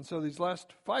So these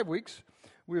last 5 weeks,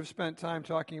 we have spent time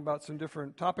talking about some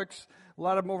different topics. A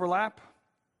lot of them overlap.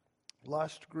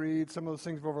 Lust, greed, some of those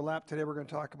things have overlapped. Today we're going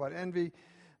to talk about envy.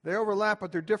 They overlap,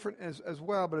 but they're different as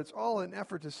well. But it's all an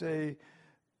effort to say,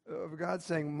 of God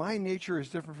saying, my nature is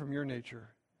different from your nature.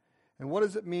 And what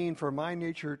does it mean for my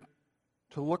nature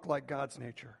to look like God's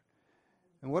nature?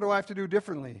 And what do I have to do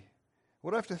differently?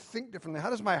 What do I have to think differently?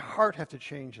 How does my heart have to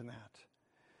change in that?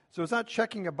 So it's not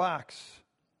checking a box.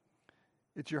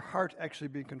 It's your heart actually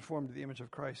being conformed to the image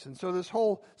of Christ. And so this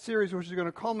whole series, which is going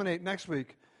to culminate next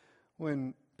week,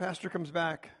 when Pastor comes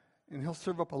back and he'll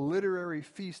serve up a literary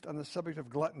feast on the subject of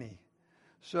gluttony.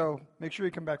 So make sure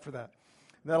you come back for that.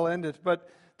 That'll end it. But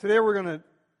today we're going to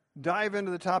dive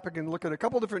into the topic and look at a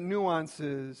couple different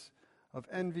nuances of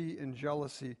envy and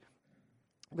jealousy.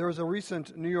 There was a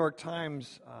recent New York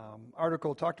Times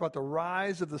article talked about the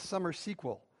rise of the summer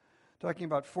sequel, talking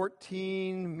about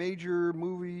 14 major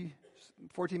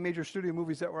studio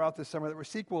movies that were out this summer that were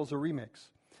sequels or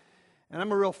remakes. And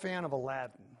I'm a real fan of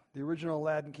Aladdin. The original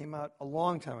Aladdin came out a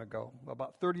long time ago,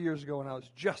 about 30 years ago when I was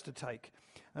just a tyke.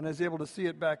 And I was able to see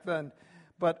it back then.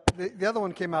 But the other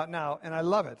one came out now, and I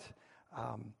love it.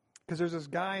 Because there's this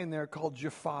guy in there called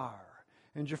Jafar.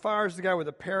 And Jafar is the guy with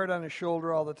a parrot on his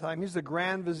shoulder all the time. He's the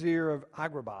Grand Vizier of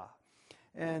Agrabah.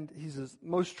 And he's the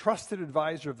most trusted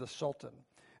advisor of the Sultan.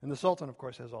 And the Sultan, of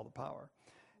course, has all the power.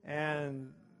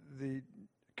 And the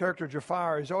character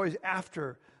Jafar is always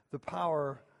after the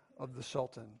power of the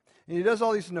Sultan. And he does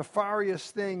all these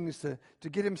nefarious things to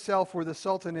get himself where the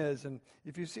Sultan is. And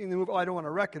if you've seen the movie, I don't want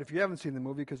to wreck it if you haven't seen the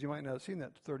movie, because you might not have seen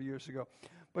that 30 years ago.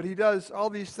 But he does all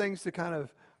these things to kind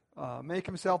of make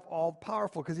himself all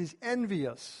powerful, because he's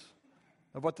envious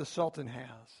of what the Sultan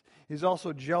has. He's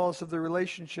also jealous of the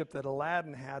relationship that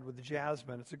Aladdin had with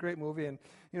Jasmine. It's a great movie, and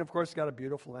of course, it's got a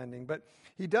beautiful ending. But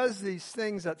he does these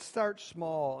things that start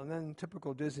small, and then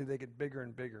typical Disney, they get bigger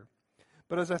and bigger.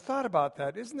 But as I thought about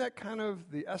that, isn't that kind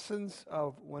of the essence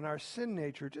of when our sin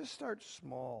nature just starts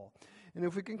small? And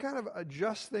if we can kind of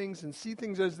adjust things and see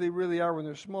things as they really are when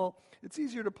they're small, it's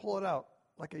easier to pull it out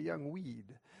like a young weed.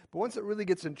 But once it really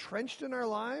gets entrenched in our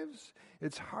lives,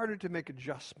 it's harder to make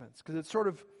adjustments, because it sort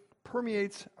of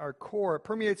permeates our core, it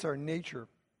permeates our nature.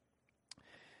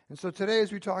 And so today,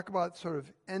 as we talk about sort of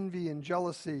envy and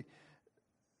jealousy,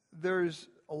 there's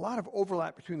a lot of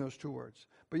overlap between those two words.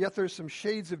 But yet there's some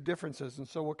shades of differences, and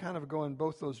so we'll kind of go in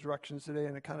both those directions today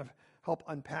and kind of help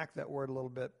unpack that word a little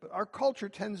bit. But our culture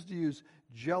tends to use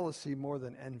jealousy more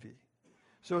than envy.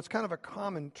 So it's kind of a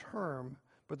common term,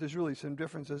 but there's really some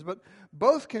differences. But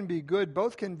both can be good,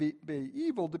 both can be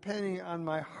evil, depending on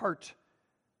my heart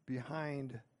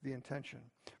behind the intention.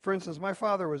 For instance, my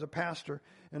father was a pastor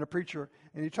and a preacher,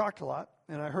 and he talked a lot,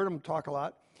 and I heard him talk a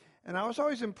lot. And I was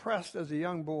always impressed as a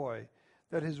young boy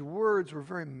that his words were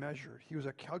very measured. He was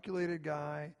a calculated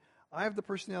guy. I have the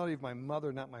personality of my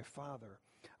mother, not my father.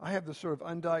 I have the sort of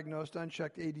undiagnosed,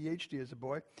 unchecked ADHD as a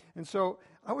boy. And so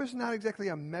I was not exactly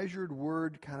a measured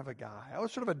word kind of a guy. I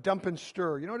was sort of a dump and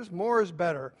stir. Just more is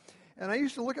better. And I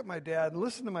used to look at my dad and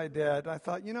listen to my dad, and I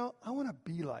thought, I want to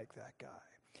be like that guy.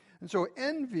 And so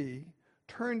envy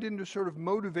turned into sort of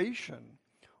motivation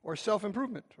or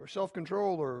self-improvement or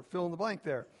self-control or fill in the blank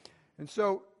there. And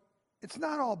so it's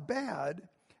not all bad.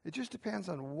 It just depends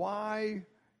on why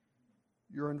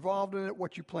you're involved in it,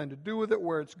 what you plan to do with it,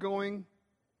 where it's going.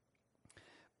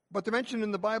 But they're mentioned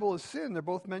in the Bible as sin. They're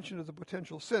both mentioned as a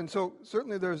potential sin. So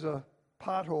certainly there's a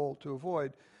pothole to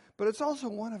avoid. But it's also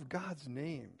one of God's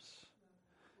names.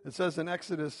 It says in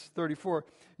Exodus 34,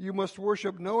 "You must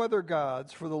worship no other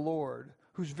gods, for the Lord,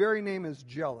 whose very name is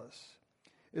jealous,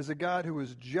 is a God who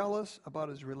is jealous about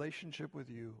his relationship with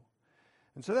you."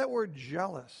 And so that word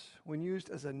jealous, when used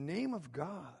as a name of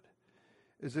God,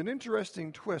 is an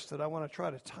interesting twist that I want to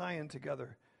try to tie in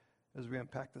together as we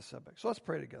unpack the subject. So let's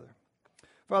pray together.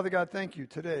 Father God, thank you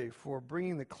today for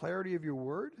bringing the clarity of your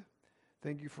word.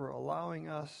 Thank you for allowing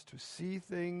us to see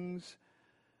things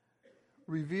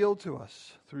revealed to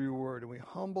us through your word. And we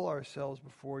humble ourselves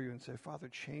before you and say, Father,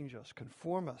 change us,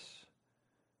 conform us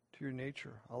to your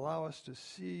nature. Allow us to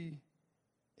see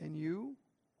in you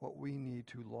what we need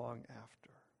to long after.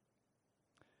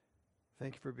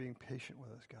 Thank you for being patient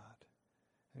with us, God.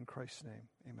 In Christ's name,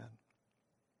 amen.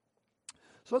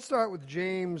 So let's start with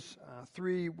James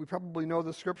 3. We probably know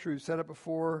the scripture. We've said it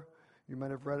before. You might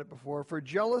have read it before. "For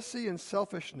jealousy and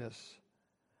selfishness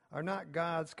are not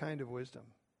God's kind of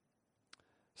wisdom.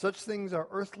 Such things are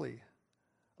earthly,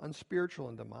 unspiritual,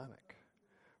 and demonic.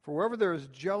 For wherever there is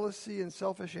jealousy and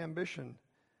selfish ambition,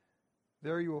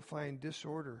 there you will find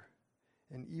disorder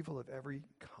and evil of every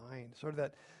kind." Sort of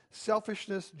that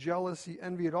selfishness, jealousy,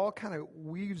 envy, it all kind of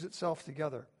weaves itself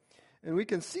together. And we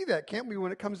can see that, can't we,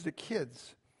 when it comes to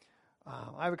kids?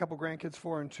 I have a couple grandkids,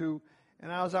 4 and 2,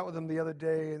 and I was out with them the other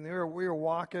day, and we were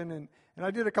walking, and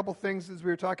I did a couple things as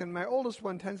we were talking. My oldest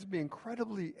one tends to be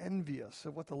incredibly envious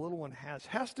of what the little one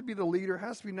has to be the leader,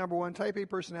 has to be number one, type A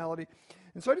personality.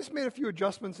 And so I just made a few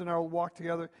adjustments in our walk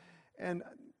together, and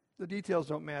the details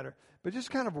don't matter. But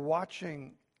just kind of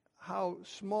watching how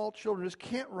small children just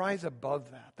can't rise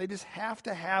above that. They just have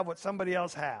to have what somebody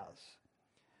else has.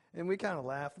 And we kind of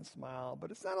laugh and smile,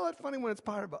 but it's not all that funny when it's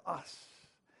part of us.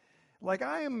 Like,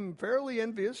 I am fairly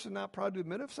envious and not proud to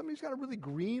admit if somebody's got a really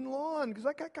green lawn, because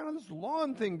I got kind of this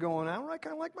lawn thing going on where I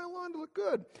kind of like my lawn to look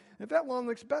good. And if that lawn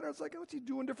looks better, it's like, oh, what's he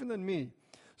doing different than me?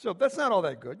 So that's not all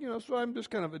that good, so I'm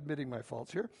just kind of admitting my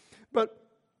faults here. But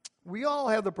we all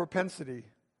have the propensity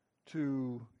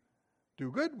to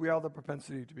do good. We all have the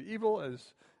propensity to be evil.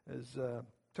 As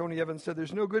Tony Evans said,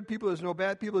 there's no good people, there's no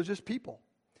bad people, there's just people.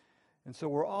 And so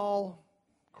we're all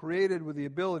created with the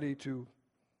ability to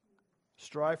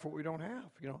strive for what we don't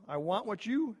have. I want what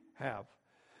you have.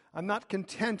 I'm not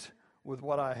content with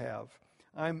what I have.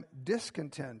 I'm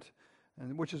discontent,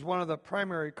 and which is one of the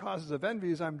primary causes of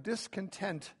envy, is I'm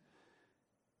discontent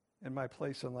in my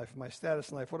place in life, my status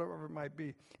in life, whatever it might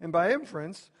be. And by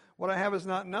inference, what I have is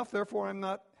not enough, therefore I'm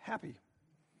not happy.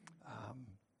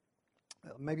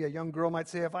 Maybe a young girl might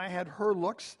say, if I had her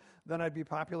looks, then I'd be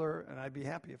popular, and I'd be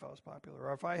happy if I was popular.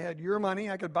 Or if I had your money,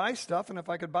 I could buy stuff, and if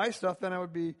I could buy stuff, then I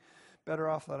would be better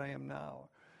off than I am now.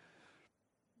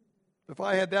 If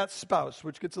I had that spouse,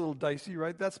 which gets a little dicey,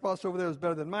 right? That spouse over there is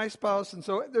better than my spouse, and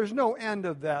so there's no end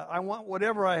of that. I want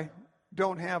whatever I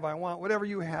don't have, I want. Whatever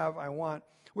you have, I want,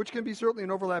 which can be certainly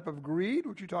an overlap of greed,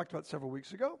 which we talked about several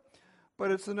weeks ago,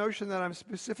 but it's the notion that I'm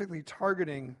specifically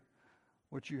targeting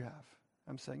what you have.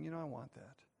 I'm saying, I want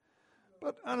that.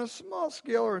 But on a small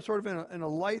scale, or sort of in a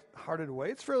light-hearted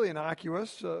way, it's fairly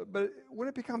innocuous, but when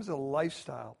it becomes a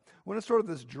lifestyle, when it's sort of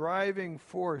this driving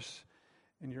force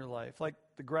in your life, like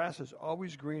the grass is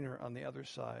always greener on the other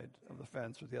side of the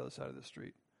fence or the other side of the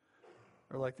street.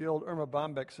 Or like the old Irma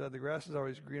Bombeck said, the grass is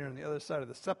always greener on the other side of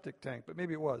the septic tank, but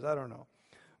maybe it was, I don't know.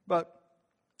 But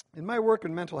in my work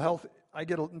in mental health, I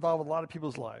get involved with a lot of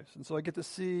people's lives, and so I get to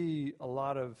see a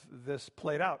lot of this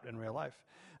played out in real life.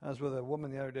 I was with a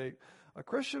woman the other day, a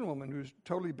Christian woman who's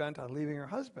totally bent on leaving her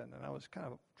husband, and I was kind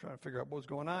of trying to figure out what was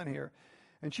going on here.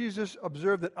 And she's just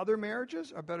observed that other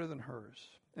marriages are better than hers.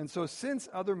 And so since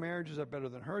other marriages are better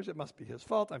than hers, it must be his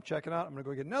fault. I'm checking out. I'm going to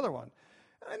go get another one.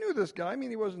 And I knew this guy. I mean,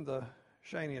 he wasn't the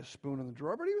shiniest spoon in the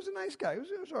drawer, but he was a nice guy. He was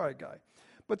an all right guy.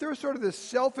 But there was sort of this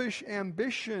selfish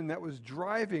ambition that was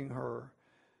driving her,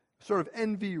 sort of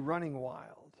envy running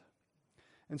wild.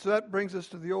 And so that brings us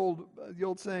to the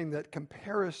old saying that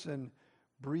comparison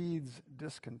breeds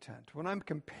discontent. When I'm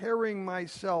comparing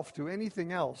myself to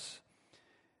anything else,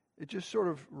 it just sort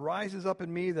of rises up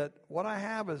in me that what I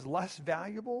have is less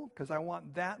valuable because I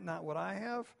want that, not what I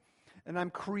have. And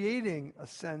I'm creating a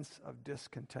sense of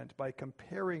discontent by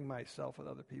comparing myself with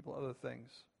other people, other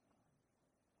things.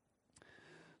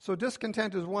 So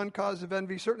discontent is one cause of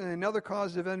envy. Certainly another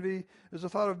cause of envy is the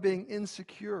thought of being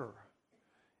insecure.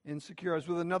 Insecure. I was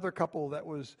with another couple that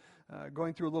was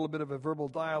going through a little bit of a verbal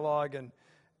dialogue,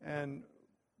 and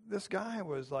this guy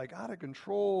was like out of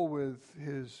control with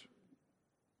his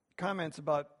comments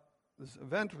about this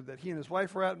event that he and his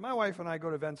wife were at. My wife and I go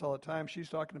to events all the time. She's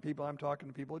talking to people, I'm talking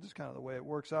to people. It's just kind of the way it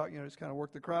works out, just kind of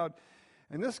work the crowd.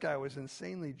 And this guy was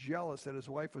insanely jealous that his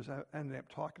wife was ending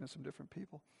up talking to some different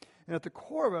people. And at the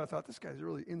core of it, I thought, this guy's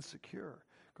really insecure.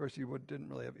 Of course, he didn't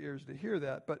really have ears to hear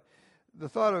that. But the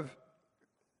thought of,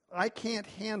 I can't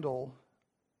handle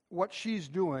what she's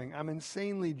doing. I'm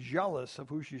insanely jealous of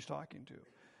who she's talking to.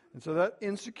 And so that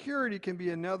insecurity can be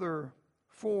another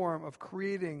form of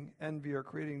creating envy or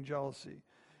creating jealousy.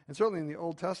 And certainly in the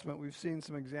Old Testament, we've seen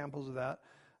some examples of that.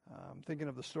 Thinking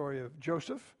of the story of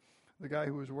Joseph, the guy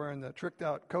who was wearing the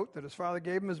tricked-out coat that his father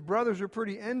gave him. His brothers were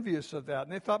pretty envious of that,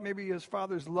 and they thought maybe his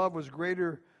father's love was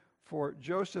greater for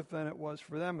Joseph than it was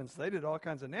for them, and so they did all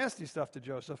kinds of nasty stuff to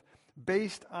Joseph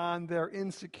based on their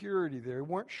insecurity. They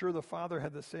weren't sure the father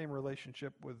had the same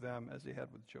relationship with them as he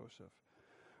had with Joseph.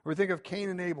 Or we think of Cain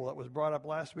and Abel, that was brought up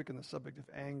last week in the subject of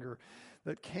anger,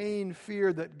 that Cain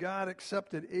feared that God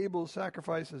accepted Abel's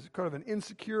sacrifice as kind of an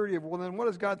insecurity of, well, then what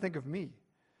does God think of me?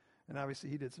 And obviously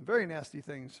he did some very nasty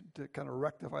things to kind of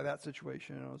rectify that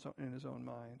situation in his own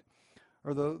mind.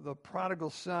 Or the prodigal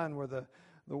son, where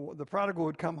the prodigal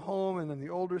would come home and then the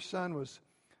older son was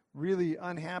really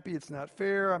unhappy. It's not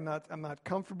fair. I'm not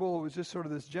comfortable. It was just sort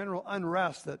of this general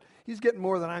unrest that he's getting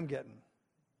more than I'm getting.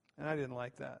 And I didn't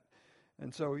like that.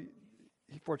 And so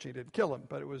he fortunately didn't kill him,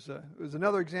 but it was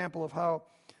another example of how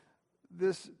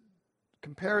this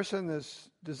comparison, this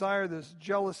desire, this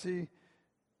jealousy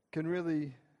can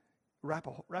really wrap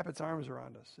its arms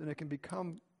around us. And it can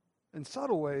become, in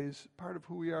subtle ways, part of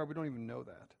who we are. We don't even know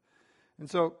that. And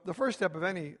so the first step of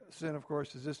any sin, of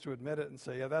course, is just to admit it and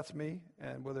say, yeah, that's me.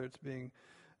 And whether it's being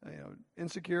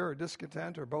insecure or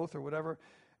discontent or both or whatever,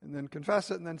 and then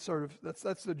confess it, and then sort of,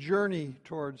 that's the journey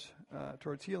towards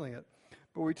healing it.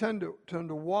 But we tend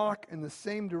to walk in the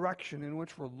same direction in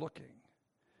which we're looking.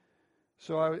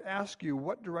 So I would ask you,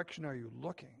 what direction are you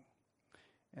looking?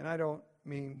 And I don't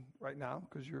mean right now,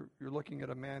 because you're looking at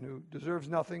a man who deserves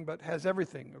nothing but has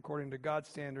everything according to God's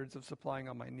standards of supplying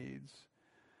all my needs.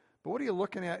 But what are you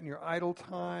looking at in your idle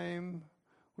time?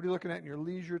 What are you looking at in your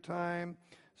leisure time?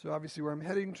 So obviously where I'm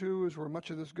heading to is where much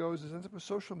of this goes, is ends up with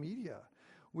social media.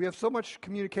 We have so much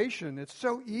communication. It's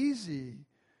so easy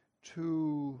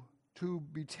to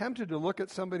be tempted to look at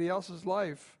somebody else's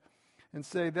life and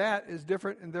say that is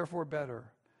different and therefore better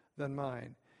than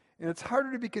mine. And it's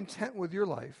harder to be content with your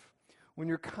life when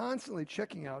you're constantly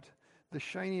checking out the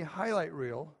shiny highlight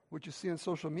reel, which you see on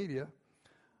social media,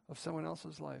 of someone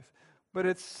else's life. But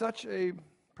it's such a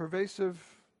pervasive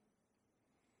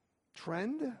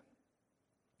trend,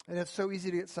 and it's so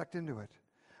easy to get sucked into it.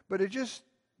 But it just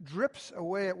drips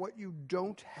away at what you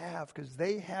don't have, because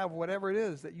they have whatever it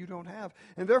is that you don't have.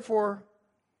 And therefore,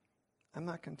 I'm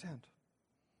not content.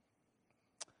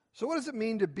 So what does it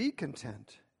mean to be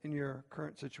content in your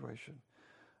current situation?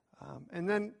 And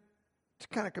then to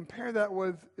kind of compare that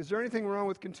with, is there anything wrong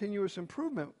with continuous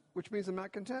improvement, which means I'm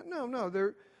not content? No,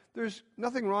 there's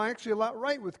nothing wrong, actually a lot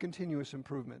right with continuous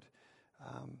improvement.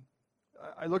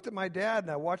 I looked at my dad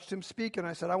and I watched him speak and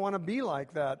I said, I want to be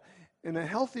like that in a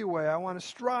healthy way. I want to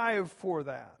strive for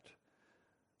that.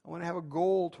 I want to have a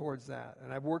goal towards that.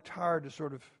 And I've worked hard to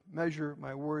sort of measure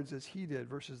my words as he did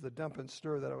versus the dump and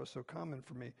stir that was so common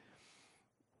for me.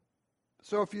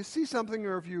 So if you see something,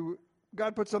 or if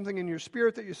God put something in your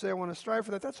spirit that you say, I want to strive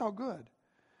for that, that's all good.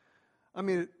 I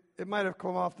mean, it might have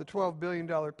come off the $12 billion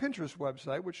Pinterest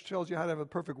website, which tells you how to have a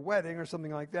perfect wedding or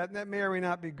something like that, and that may or may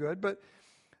not be good, but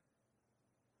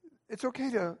it's okay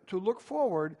to look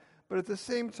forward, but at the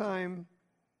same time,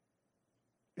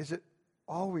 is it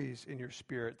always in your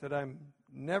spirit that I'm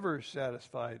never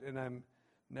satisfied and I'm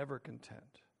never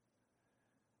content?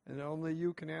 And only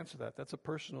you can answer that. That's a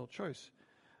personal choice.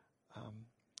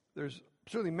 There's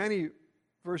certainly many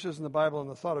verses in the Bible on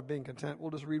the thought of being content.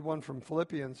 We'll just read one from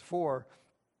Philippians 4.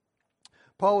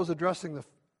 Paul was addressing the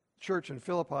church in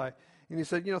Philippi, and he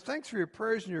said, thanks for your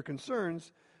prayers and your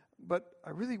concerns, but I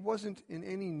really wasn't in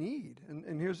any need.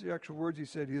 And here's the actual words he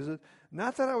said. He said,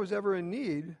 not that I was ever in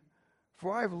need,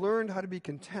 for I've learned how to be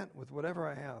content with whatever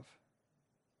I have.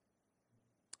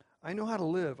 I know how to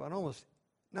live on almost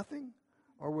nothing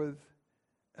or with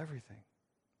everything.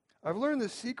 I've learned the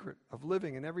secret of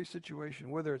living in every situation,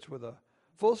 whether it's with a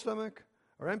full stomach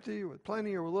or empty, or with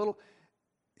plenty or with little.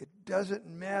 It doesn't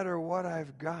matter what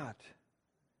I've got.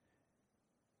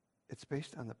 It's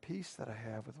based on the peace that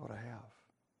I have with what I have.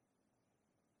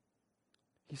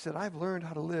 He said, I've learned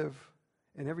how to live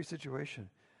in every situation,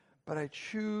 but I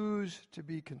choose to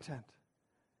be content.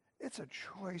 It's a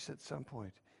choice at some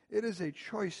point. It is a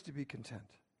choice to be content.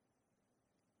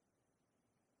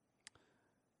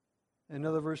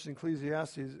 Another verse in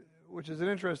Ecclesiastes, which is an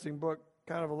interesting book,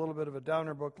 kind of a little bit of a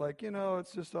downer book, like,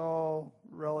 it's just all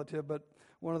relative, but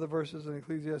one of the verses in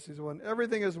Ecclesiastes 1,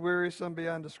 everything is wearisome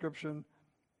beyond description.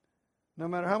 No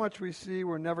matter how much we see,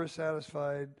 we're never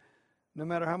satisfied. No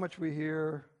matter how much we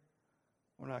hear,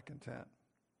 we're not content.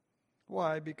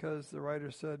 Why? Because the writer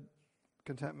said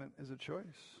contentment is a choice.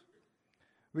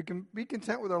 We can be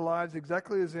content with our lives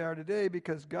exactly as they are today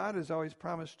because God has always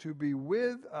promised to be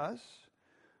with us,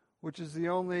 which is the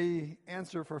only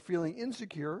answer for feeling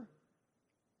insecure,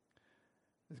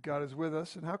 is God is with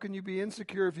us. And how can you be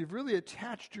insecure if you've really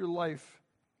attached your life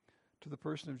to the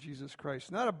person of Jesus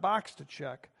Christ? Not a box to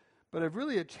check, but I've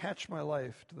really attached my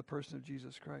life to the person of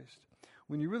Jesus Christ.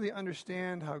 When you really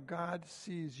understand how God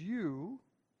sees you,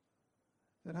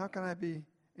 then how can I be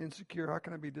insecure? How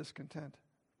can I be discontent?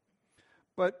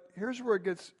 But here's where it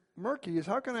gets murky, is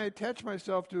how can I attach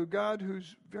myself to a God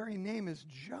whose very name is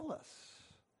jealous?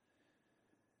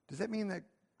 Does that mean that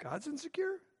God's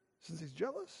insecure since he's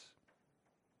jealous?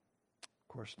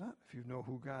 Of course not, if you know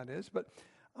who God is. But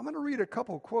I'm going to read a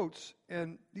couple quotes,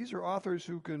 and these are authors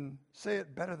who can say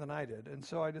it better than I did. And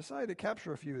so I decided to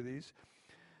capture a few of these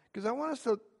because I want us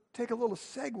to take a little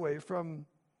segue from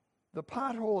the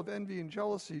pothole of envy and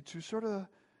jealousy to sort of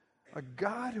a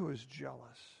God who is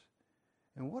jealous.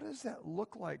 And what does that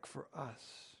look like for us?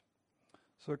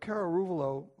 So Carol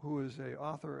Ruvalo, who is an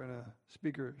author and a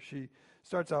speaker, she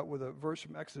starts out with a verse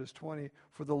from Exodus 20,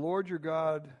 "For the Lord your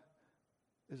God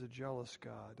is a jealous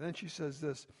God." And then she says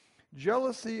this,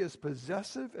 "Jealousy is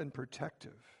possessive and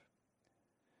protective.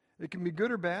 It can be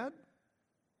good or bad.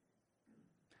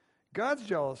 God's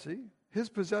jealousy, his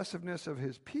possessiveness of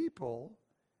his people,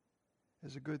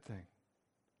 is a good thing.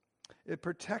 It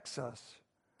protects us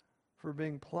from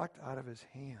being plucked out of his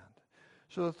hand."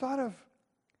 So the thought of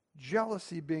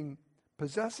jealousy being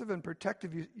possessive and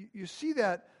protective, you see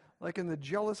that like in the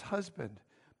jealous husband.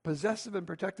 Possessive and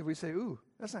protective, we say, ooh,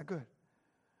 that's not good.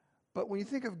 But when you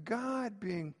think of God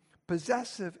being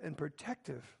possessive and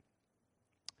protective,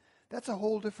 that's a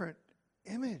whole different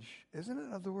image, isn't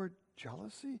it, of the word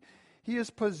jealousy? He is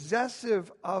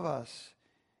possessive of us.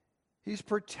 He's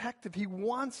protective. He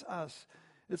wants us.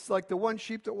 It's like the one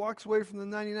sheep that walks away from the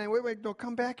 99. Wait, no,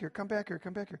 come back here, come back here,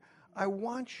 come back here. I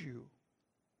want you.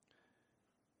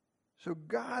 So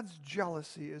God's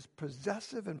jealousy is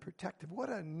possessive and protective. What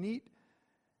a neat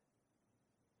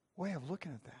way of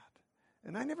looking at that.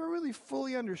 And I never really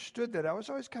fully understood that. I was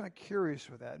always kind of curious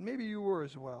with that. And maybe you were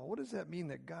as well. What does that mean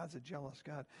that God's a jealous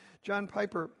God? John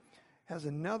Piper has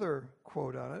another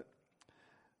quote on it.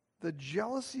 "The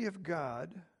jealousy of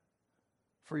God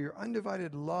for your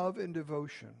undivided love and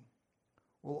devotion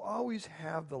will always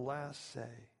have the last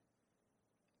say.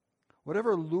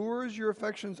 Whatever lures your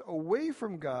affections away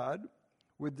from God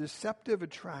with deceptive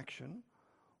attraction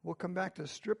will come back to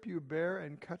strip you bare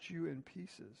and cut you in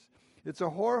pieces. It's a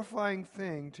horrifying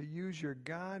thing to use your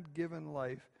God-given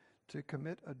life to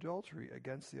commit adultery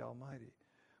against the Almighty."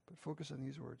 But focus on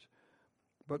these words.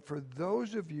 "But for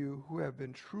those of you who have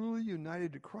been truly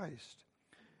united to Christ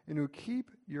and who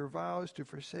keep your vows to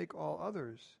forsake all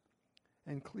others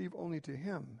and cleave only to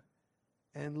him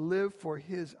and live for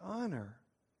his honor,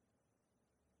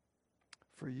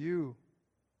 for you,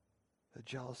 the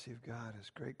jealousy of God is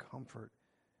great comfort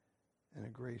and a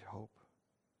great hope."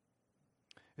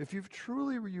 If you've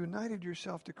truly reunited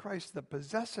yourself to Christ, the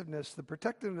possessiveness, the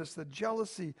protectiveness, the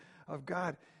jealousy of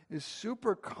God is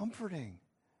super comforting.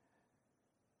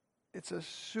 It's a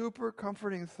super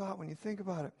comforting thought when you think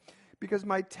about it. Because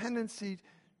my tendency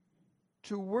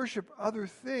to worship other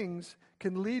things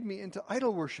can lead me into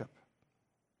idol worship.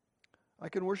 I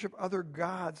can worship other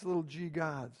gods, little g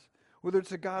gods. Whether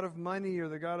it's the God of money or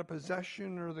the God of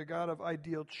possession or the God of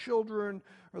ideal children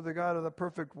or the God of the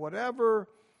perfect whatever,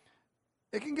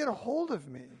 it can get a hold of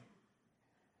me.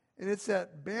 And it's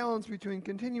that balance between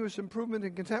continuous improvement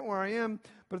and content where I am,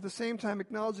 but at the same time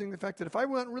acknowledging the fact that if I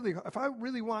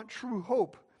really want true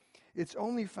hope, it's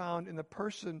only found in the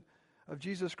person of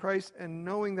Jesus Christ and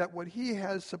knowing that what he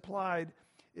has supplied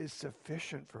is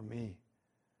sufficient for me.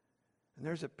 And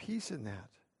there's a peace in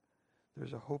that.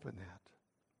 There's a hope in that.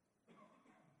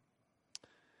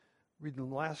 Reading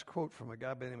the last quote from a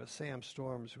guy by the name of Sam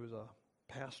Storms, who was a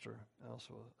pastor and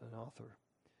also an author.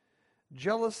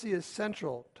 "Jealousy is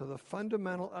central to the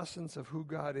fundamental essence of who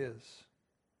God is.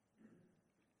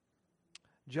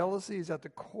 Jealousy is at the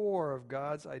core of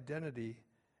God's identity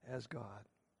as God.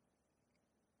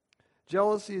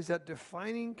 Jealousy is that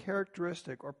defining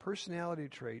characteristic or personality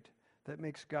trait that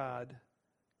makes God,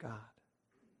 God.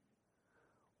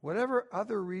 Whatever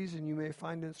other reason you may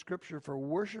find in Scripture for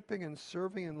worshiping and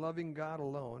serving and loving God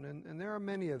alone, and there are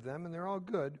many of them, and they're all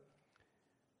good,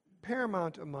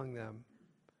 paramount among them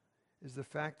is the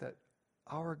fact that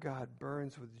our God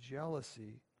burns with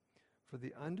jealousy for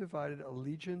the undivided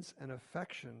allegiance and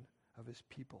affection of his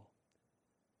people.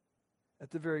 At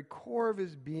the very core of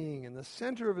his being, in the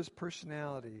center of his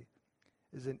personality,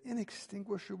 is an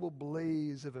inextinguishable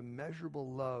blaze of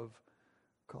immeasurable love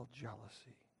called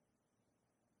jealousy."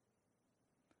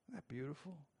 Isn't that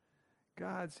beautiful?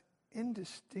 God's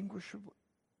indistinguishable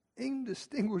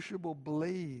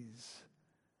blaze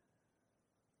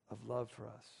of love for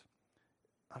us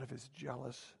out of his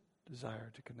jealous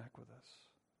desire to connect with us.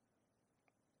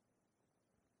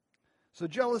 So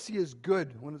jealousy is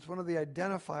good when it's one of the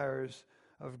identifiers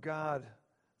of God,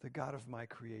 the God of my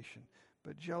creation.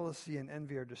 But jealousy and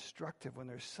envy are destructive when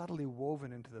they're subtly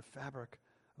woven into the fabric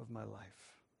of my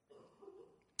life.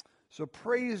 So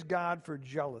praise God for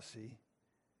jealousy,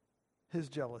 his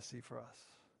jealousy for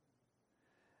us.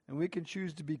 And we can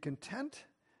choose to be content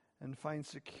and find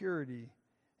security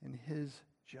in his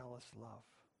jealous love.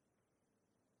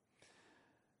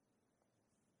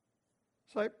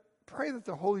 So I pray that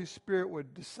the Holy Spirit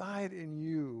would decide in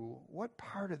you what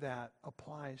part of that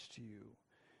applies to you.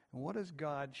 And what is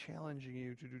God challenging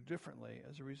you to do differently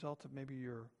as a result of maybe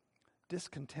your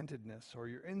discontentedness or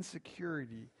your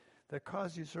insecurity that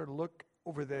caused you to sort of look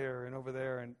over there, and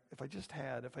if I just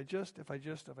had, if I just.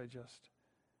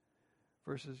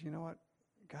 versus, you know what?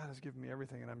 God has given me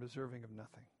everything and I'm deserving of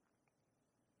nothing.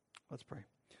 Let's pray.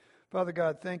 Father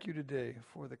God, thank you today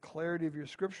for the clarity of your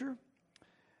scripture.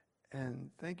 And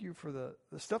thank you for the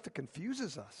stuff that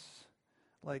confuses us.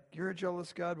 Like, you're a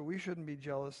jealous God, but we shouldn't be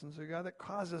jealous. And so, God, that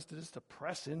causes us to just to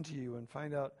press into you and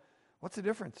find out what's the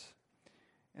difference.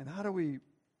 And how do we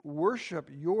worship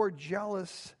your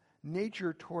jealous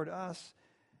nature toward us,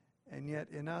 and yet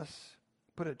in us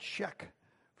put a check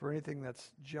for anything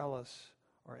that's jealous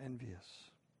or envious.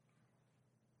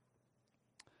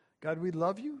 God, we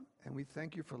love you, and we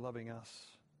thank you for loving us.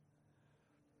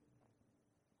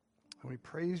 And we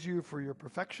praise you for your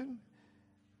perfection,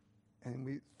 and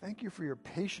we thank you for your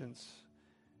patience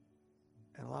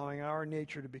and allowing our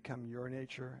nature to become your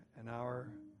nature and our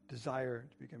desire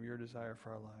to become your desire for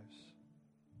our lives.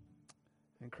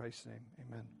 In Christ's name,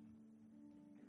 amen.